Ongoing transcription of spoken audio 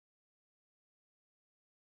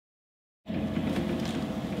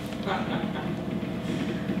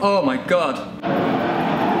Oh my god.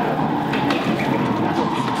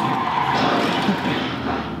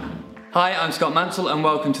 Hi, I'm Scott Mansell and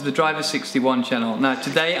welcome to the Driver 61 channel. Now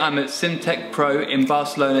today I'm at SimTech Pro in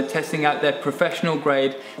Barcelona testing out their professional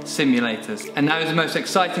grade simulators. And now is the most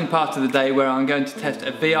exciting part of the day where I'm going to test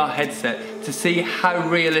a VR headset to see how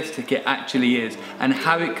realistic it actually is and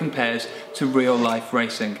how it compares to real life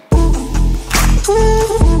racing.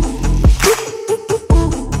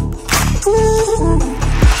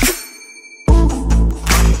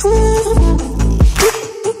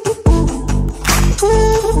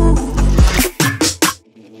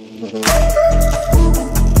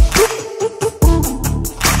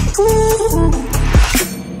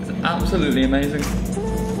 Absolutely amazing.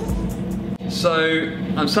 So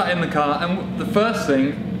I'm sat in the car and the first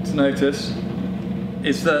thing to notice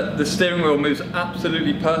is that the steering wheel moves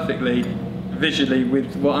absolutely perfectly visually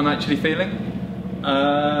with what I'm actually feeling.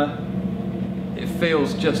 It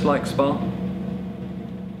feels just like Spa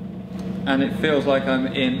and it feels like I'm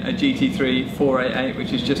in a GT3 488,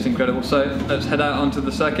 which is just incredible. So let's head out onto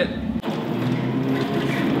the circuit.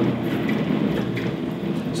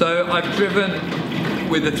 So I've driven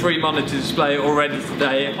with a 3-monitor display already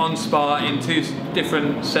today on Spa in 2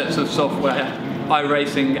 different sets of software,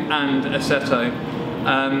 iRacing and Assetto.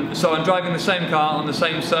 So I'm driving the same car on the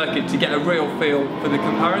same circuit to get a real feel for the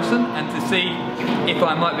comparison and to see if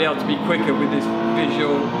I might be able to be quicker with this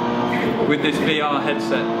VR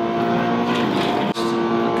headset.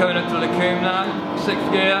 I'm coming up to Lacombe now,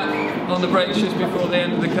 6th gear, on the brakes just before the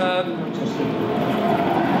end of the curve.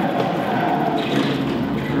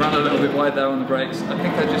 Ran a little bit wide there on the brakes. I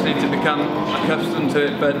think I just need to become accustomed to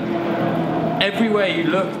it, but everywhere you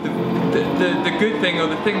look, the good thing, or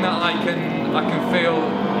the thing that I can feel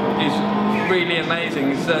is really amazing,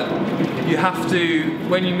 is that you have to,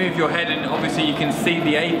 when you move your head and obviously you can see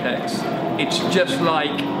the apex, it's just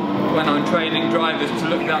like when I'm training drivers to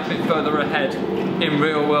look that bit further ahead in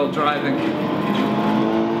real world driving.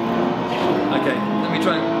 Okay, let me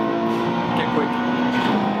try and get quick.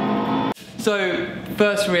 So,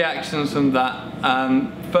 first reactions from that.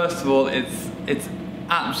 First of all, it's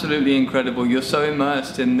absolutely incredible. You're so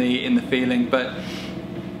immersed in the feeling, but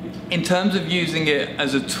in terms of using it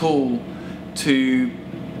as a tool to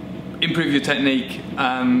improve your technique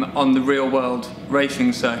on the real world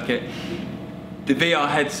racing circuit, the VR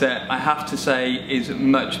headset, I have to say, is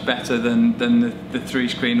much better than the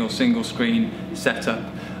 3-screen or single screen setup.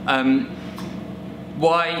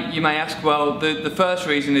 Why, you may ask? Well, the first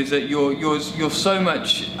reason is that you're so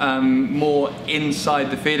much more inside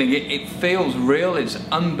the feeling. It feels real, it's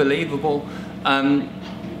unbelievable.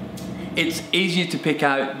 It's easier to pick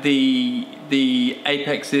out the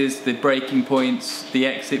apexes, the braking points, the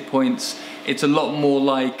exit points. It's a lot more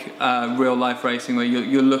like real life racing, where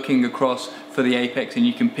you're looking across for the apex and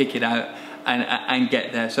you can pick it out and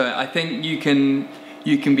get there. So I think you can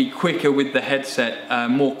be quicker with the headset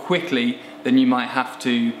more quickly than you might have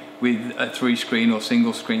to with a 3-screen or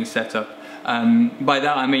single screen setup. By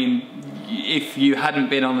that I mean, if you hadn't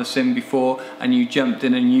been on a sim before and you jumped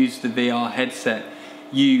in and used the VR headset,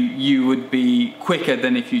 you would be quicker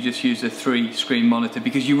than if you just used a 3-screen monitor,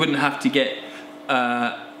 because you wouldn't have to get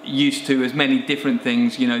used to as many different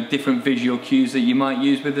things, you know, different visual cues that you might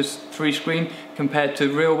use with a 3-screen compared to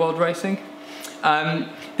real world racing.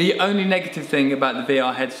 The only negative thing about the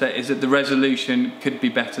VR headset is that the resolution could be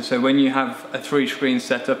better. So when you have a 3-screen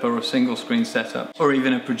setup or a single screen setup or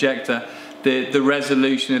even a projector, the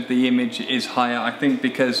resolution of the image is higher. I think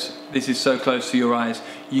because this is so close to your eyes,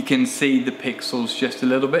 you can see the pixels just a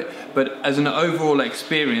little bit. But as an overall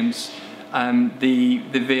experience, the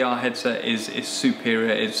VR headset is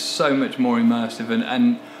superior. It's so much more immersive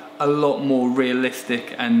and a lot more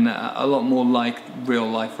realistic and a lot more like real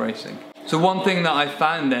life racing. So one thing that I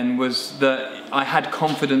found then was that I had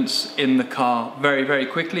confidence in the car very, very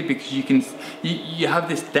quickly, because you have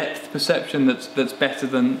this depth perception that's better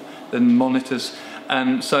than monitors.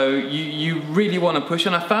 So you really want to push,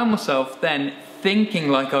 and I found myself then thinking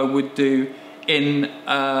like I would do in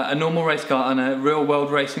a normal race car and a real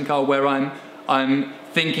world racing car, where I'm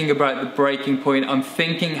thinking about the braking point, I'm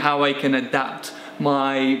thinking how I can adapt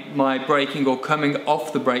my braking or coming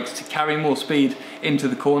off the brakes to carry more speed into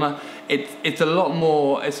the corner. It's a lot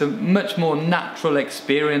more, it's a much more natural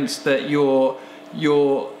experience that I'm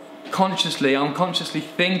consciously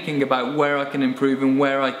thinking about where I can improve and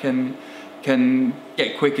where I can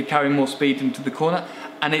get quicker, carry more speed into the corner.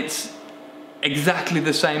 And it's exactly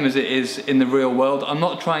the same as it is in the real world. I'm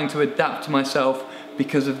not trying to adapt myself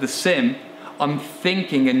because of the sim. I'm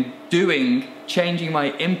thinking and doing, changing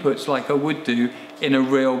my inputs like I would do in a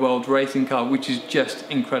real world racing car, which is just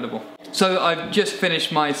incredible. So I've just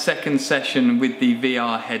finished my second session with the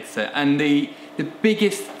VR headset, and the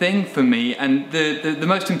biggest thing for me, and the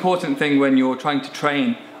most important thing when you're trying to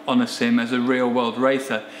train on a sim as a real world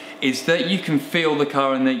racer, is that you can feel the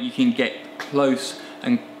car and that you can get close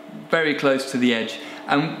and very close to the edge.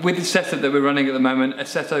 And with the setup that we're running at the moment,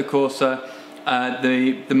 Assetto Corsa,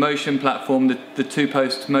 the motion platform, the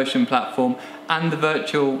two-post motion platform, and the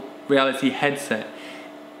virtual reality headset,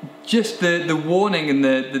 just the warning and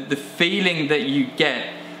the feeling that you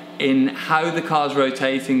get in how the car's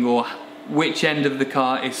rotating or which end of the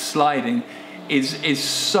car is sliding is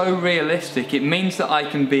so realistic. It means that I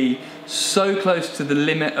can be so close to the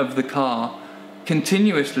limit of the car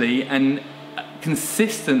continuously and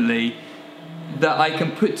consistently that I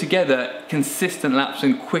can put together consistent laps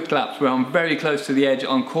and quick laps where I'm very close to the edge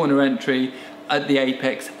on corner entry, at the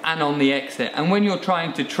apex and on the exit. And when you're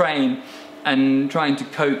trying to train and trying to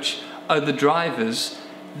coach other drivers,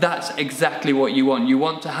 that's exactly what you want. You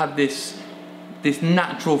want to have this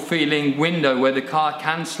natural feeling window where the car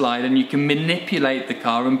can slide and you can manipulate the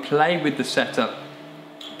car and play with the setup,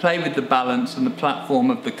 play with the balance and the platform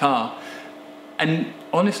of the car. And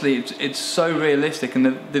honestly, it's so realistic, and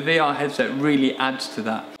the VR headset really adds to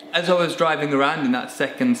that. As I was driving around in that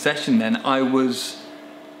second session then, I was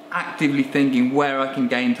actively thinking where I can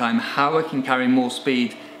gain time, how I can carry more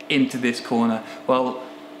speed into this corner. Well,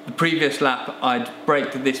 the previous lap I'd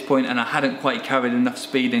braked at this point and I hadn't quite carried enough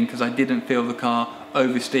speed in because I didn't feel the car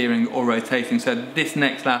oversteering or rotating. So this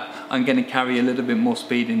next lap I'm going to carry a little bit more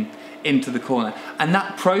speed into the corner. And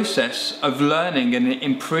that process of learning and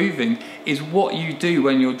improving is what you do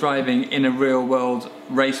when you're driving in a real world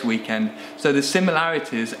race weekend. So the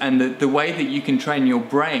similarities and the way that you can train your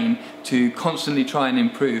brain to constantly try and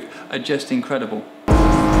improve are just incredible.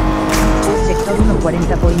 Sector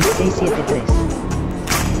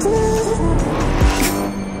 1:40.673